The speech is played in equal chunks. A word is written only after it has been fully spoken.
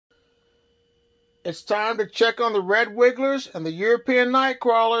it's time to check on the red wigglers and the European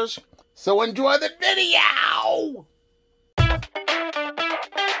Nightcrawlers. So enjoy the video!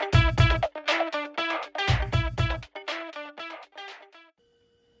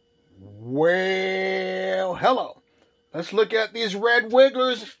 Well, hello. Let's look at these red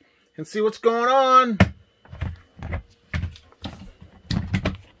wigglers and see what's going on.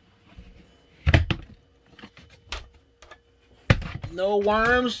 No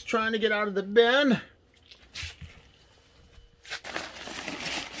worms trying to get out of the bin.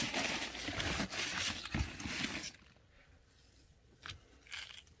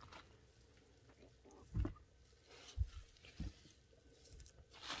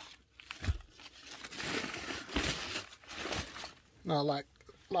 Not like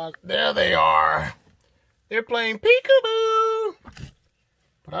there they are. They're playing peekaboo.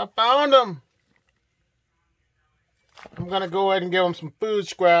 But I found them. I'm going to go ahead and give them some food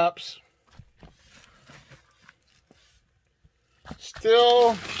scraps.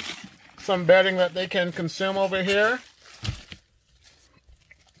 Still some bedding that they can consume over here.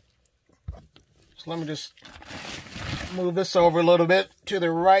 So let me just move this over a little bit to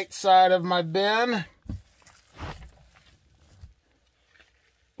the right side of my bin.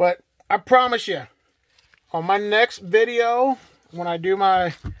 But I promise you, on my next video, when I do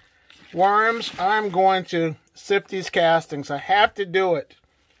my worms, I'm going to sift these castings. I have to do it.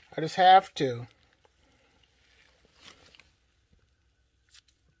 I just have to.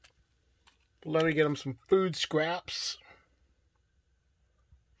 Let me get them some food scraps.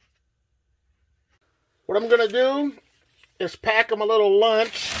 What I'm going to do is pack them a little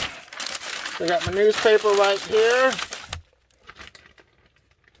lunch. I got my newspaper right here.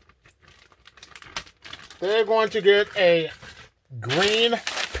 They're going to get a green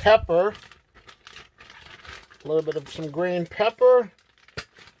pepper. A little bit of some green pepper.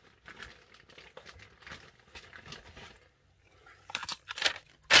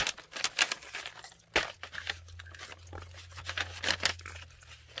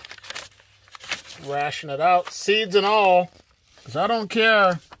 Ration it out, seeds and all, because I don't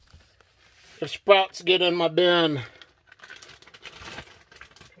care if sprouts get in my bin.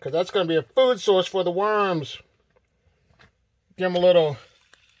 Because that's going to be a food source for the worms. Give them a little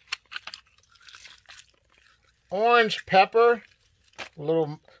orange pepper, a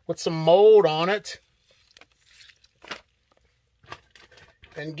little with some mold on it,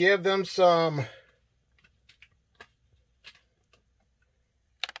 and give them some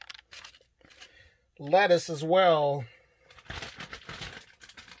lettuce as well.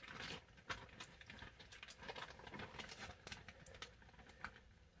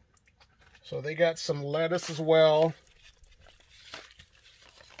 So they got some lettuce as well.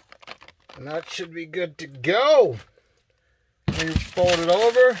 And that should be good to go. Let me fold it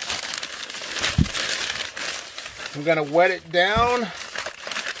over. I'm going to wet it down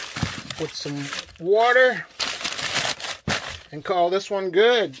with some water and call this one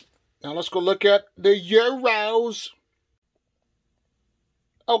good. Now let's go look at the Euros.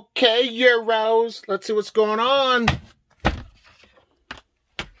 Okay, Euros. Let's see what's going on.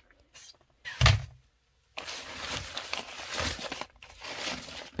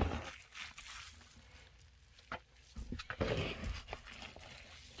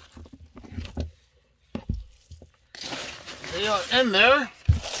 They are in there.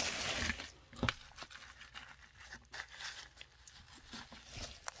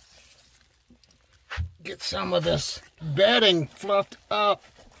 Get some of this bedding fluffed up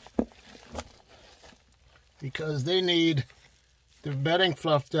because they need their bedding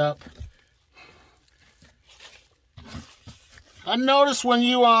fluffed up. I noticed when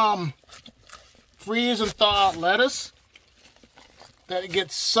you freeze and thaw out lettuce that it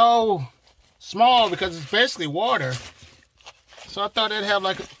gets so small because it's basically water. So I thought it'd have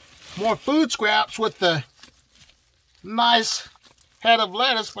like more food scraps with the nice head of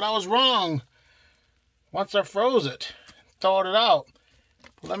lettuce, but I was wrong. Once I froze it, thawed it out.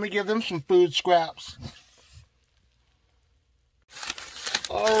 Let me give them some food scraps.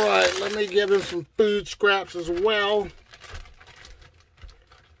 Alright, let me give them some food scraps as well.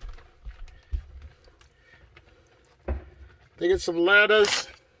 They get some lettuce,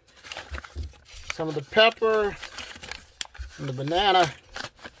 some of the pepper, and the banana.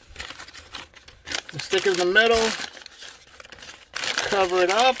 Stick it in the middle. Cover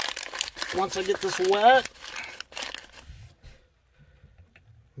it up. Once I get this wet,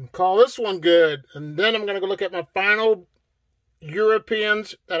 and call this one good. And then I'm going to go look at my final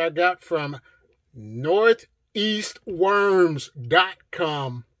Europeans that I got from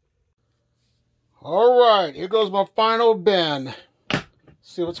northeastworms.com. All right, here goes my final bin.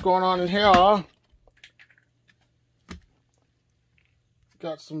 See what's going on in here.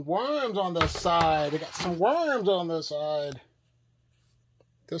 got some worms on this side. They got some worms on this side.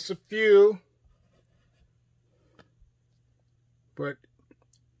 Just a few. But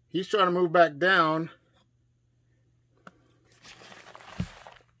he's trying to move back down.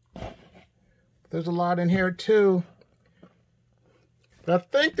 There's a lot in here too. But I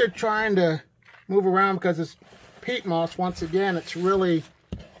think they're trying to move around because it's peat moss. Once again, it's really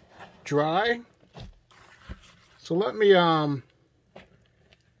dry. So let me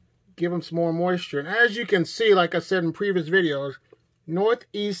give them some more moisture. And as you can see, like I said in previous videos,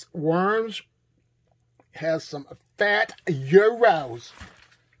 Northeast Worms has some fat euros.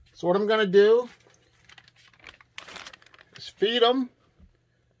 So what I'm going to do is feed them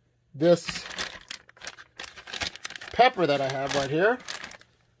this pepper that I have right here.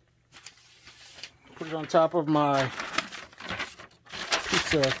 Put it on top of my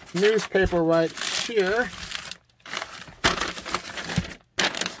piece of newspaper right here.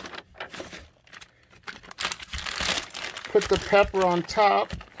 Put the pepper on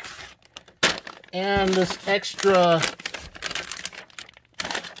top and this extra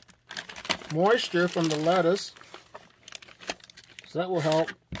moisture from the lettuce. So that will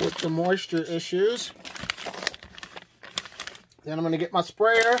help with the moisture issues. Then I'm going to get my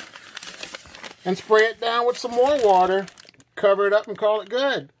sprayer and spray it down with some more water, cover it up and call it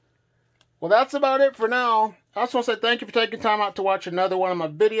good. Well, that's about it for now. I just want to say thank you for taking time out to watch another one of my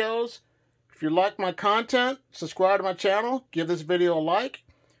videos. If you like my content, subscribe to my channel, give this video a like.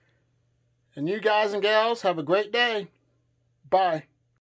 And you guys and gals have a great day. Bye.